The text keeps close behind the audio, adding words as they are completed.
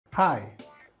Hi,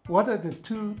 what are the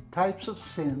two types of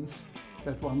sins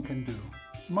that one can do?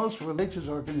 Most religious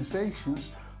organizations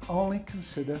only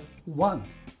consider one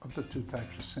of the two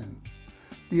types of sin.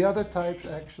 The other types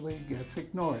actually gets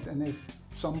ignored, and if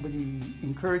somebody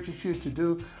encourages you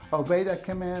to obey that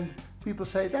command, people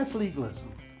say that's legalism.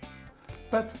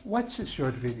 But watch this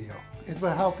short video. It will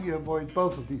help you avoid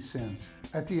both of these sins.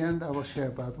 At the end, I will share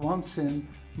about one sin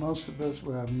most of us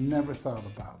will have never thought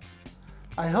about.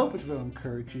 I hope it will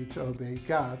encourage you to obey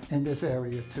God in this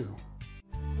area too.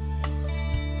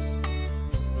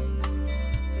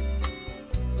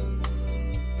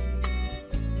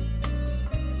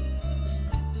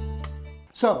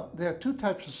 So, there are two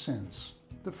types of sins.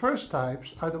 The first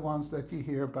types are the ones that you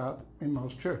hear about in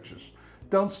most churches.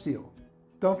 Don't steal,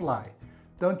 don't lie,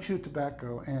 don't chew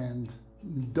tobacco, and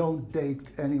don't date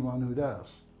anyone who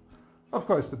does. Of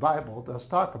course, the Bible does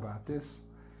talk about this.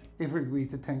 If we read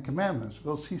the Ten Commandments,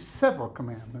 we'll see several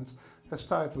commandments that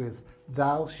start with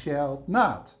thou shalt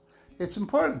not. It's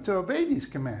important to obey these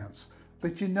commands,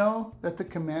 but you know that the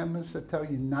commandments that tell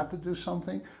you not to do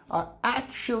something are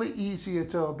actually easier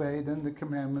to obey than the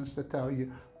commandments that tell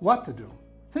you what to do.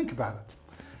 Think about it.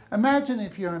 Imagine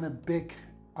if you're in a big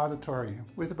auditorium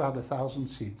with about 1,000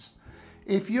 seats.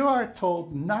 If you are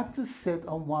told not to sit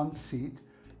on one seat,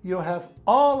 you'll have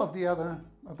all of the other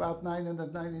about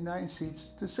 999 seats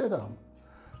to sit on.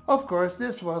 Of course,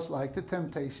 this was like the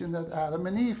temptation that Adam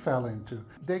and Eve fell into.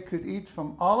 They could eat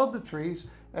from all of the trees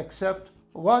except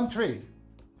one tree.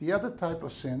 The other type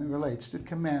of sin relates to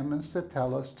commandments that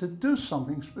tell us to do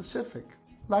something specific.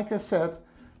 Like I said,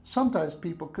 sometimes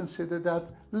people consider that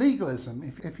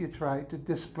legalism if you try to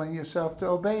discipline yourself to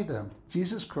obey them.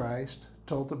 Jesus Christ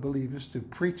told the believers to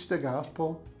preach the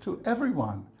gospel to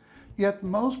everyone. Yet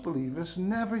most believers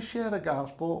never share the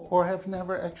gospel or have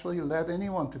never actually led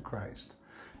anyone to Christ.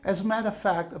 As a matter of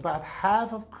fact, about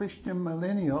half of Christian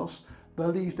millennials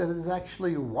believe that it is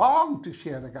actually wrong to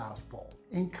share the gospel.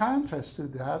 In contrast to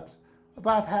that,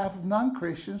 about half of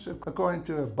non-Christians, according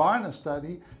to a Barna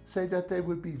study, say that they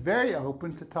would be very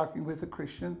open to talking with a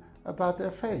Christian about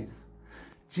their faith.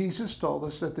 Jesus told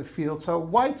us that the fields are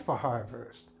white for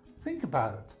harvest. Think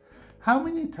about it. How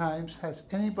many times has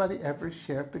anybody ever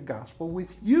shared the gospel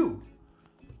with you?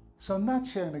 So not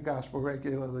sharing the gospel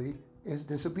regularly is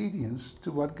disobedience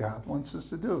to what God wants us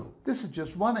to do. This is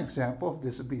just one example of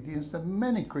disobedience that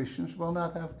many Christians will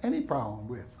not have any problem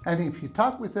with. And if you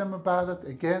talk with them about it,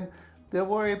 again, they'll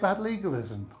worry about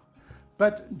legalism.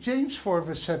 But James 4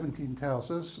 verse 17 tells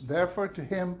us, therefore to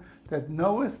him that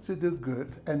knoweth to do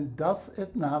good and doth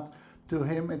it not, to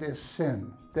him it is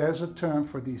sin. There's a term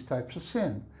for these types of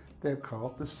sin. They're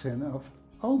called the sin of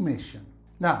omission.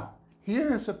 Now,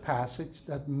 here is a passage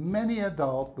that many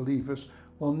adult believers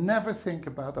will never think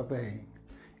about obeying.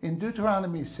 In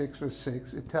Deuteronomy 6 verse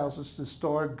 6, it tells us to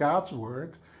store God's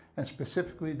word, and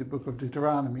specifically the book of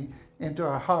Deuteronomy, into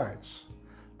our hearts.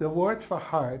 The word for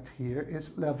heart here is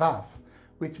levav,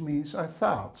 which means our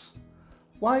thoughts.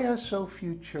 Why are so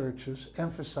few churches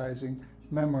emphasizing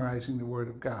memorizing the word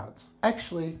of God?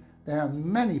 Actually, there are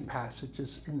many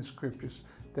passages in the scriptures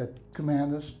that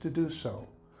command us to do so.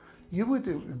 You would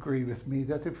agree with me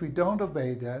that if we don't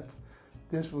obey that,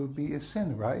 this would be a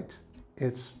sin, right?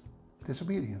 It's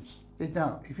disobedience.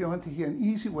 Now, if you want to hear an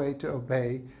easy way to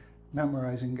obey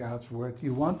memorizing God's word,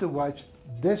 you want to watch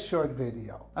this short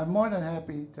video. I'm more than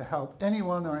happy to help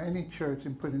anyone or any church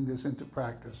in putting this into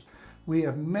practice. We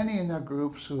have many in our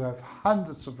groups who have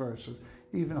hundreds of verses,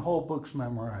 even whole books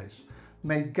memorized.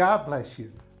 May God bless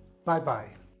you.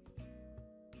 Bye-bye.